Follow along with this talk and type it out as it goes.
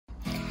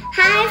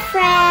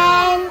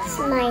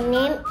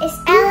is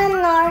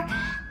Eleanor.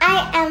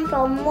 I am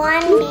from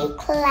 1B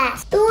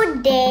class.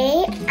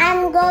 Today,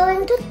 I'm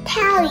going to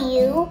tell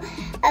you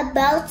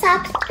about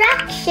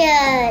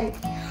subtraction.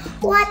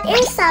 What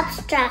is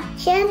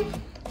subtraction?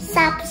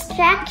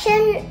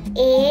 Subtraction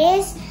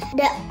is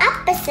the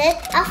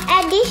opposite of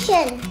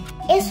addition.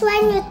 It's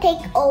when you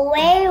take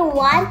away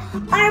one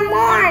or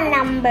more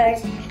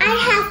numbers. I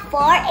have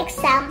 4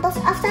 examples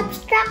of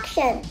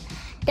subtraction.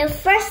 The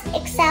first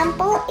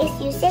example is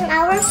using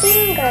our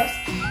fingers.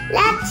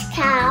 Let's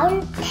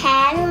count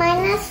 10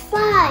 minus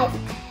 5.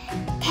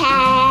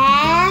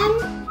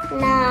 10,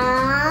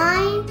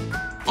 9,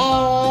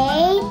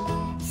 8,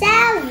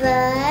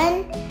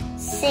 7,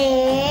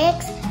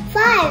 6,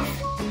 5.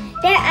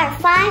 There are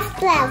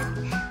 5 left.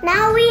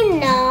 Now we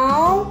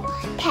know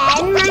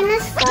 10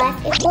 minus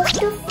 5 equals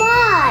to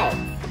 5.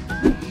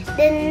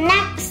 The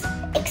next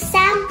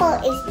example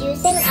is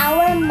using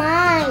our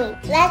mind.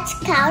 Let's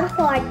count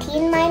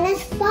 14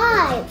 minus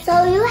 5.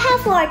 So you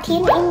have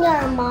 14 in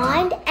your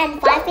mind and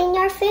 5 in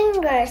your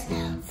fingers.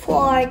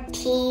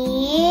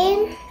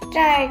 14,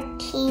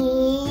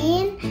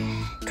 13,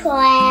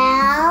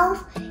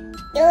 12,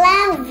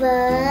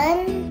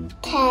 11,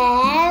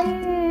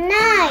 10,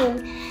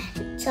 9.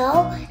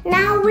 So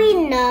now we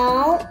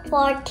know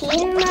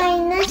 14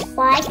 minus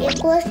 5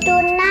 equals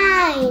to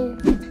 9.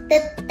 The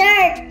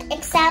third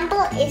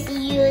example is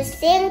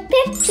using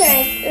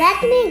pictures.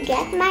 Let me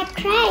get my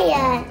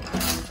crayon.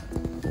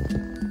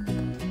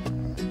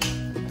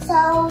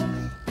 So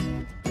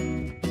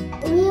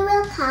we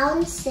will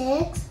count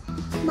 6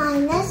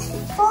 minus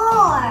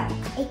 4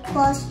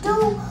 equals to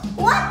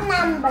what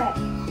number?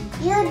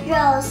 You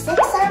draw 6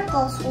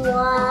 circles.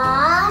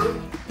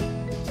 1,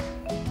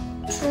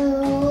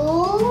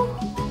 2,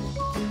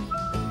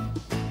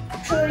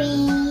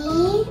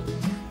 3,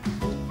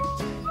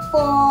 4,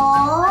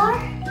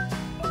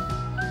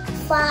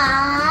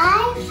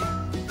 5,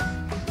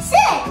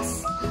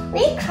 6.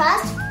 We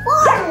crossed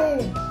 4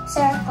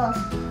 circles.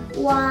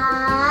 1,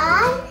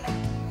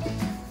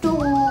 2,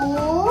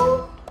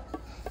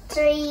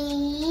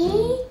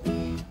 3,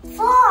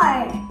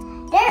 4.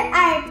 There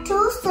are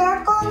 2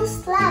 circles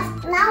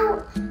left.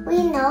 Now we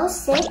know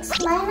 6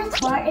 minus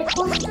 4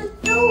 equals to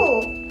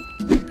 2.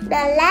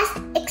 The last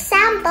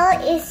example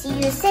is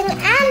using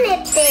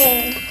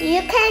anything.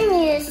 You can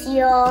use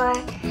your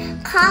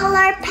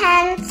color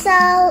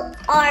pencil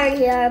or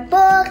your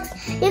books.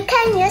 You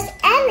can use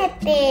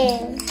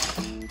anything.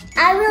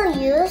 I will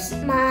use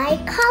my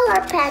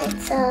color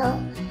pencil.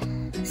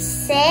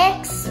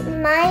 6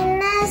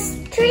 minus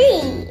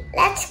 3.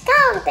 Let's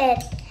count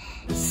it.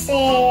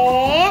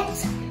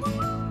 6,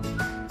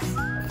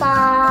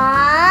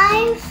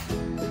 5,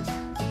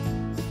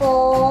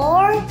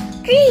 4,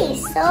 3.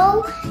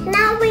 So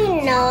now we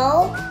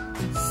know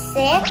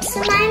 6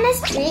 minus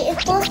 3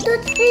 equals to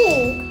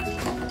 3.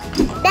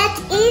 That's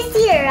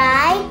easy,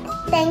 right?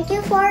 Thank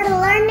you for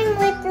learning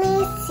with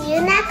me. See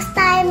you next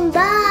time.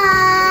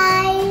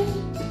 Bye!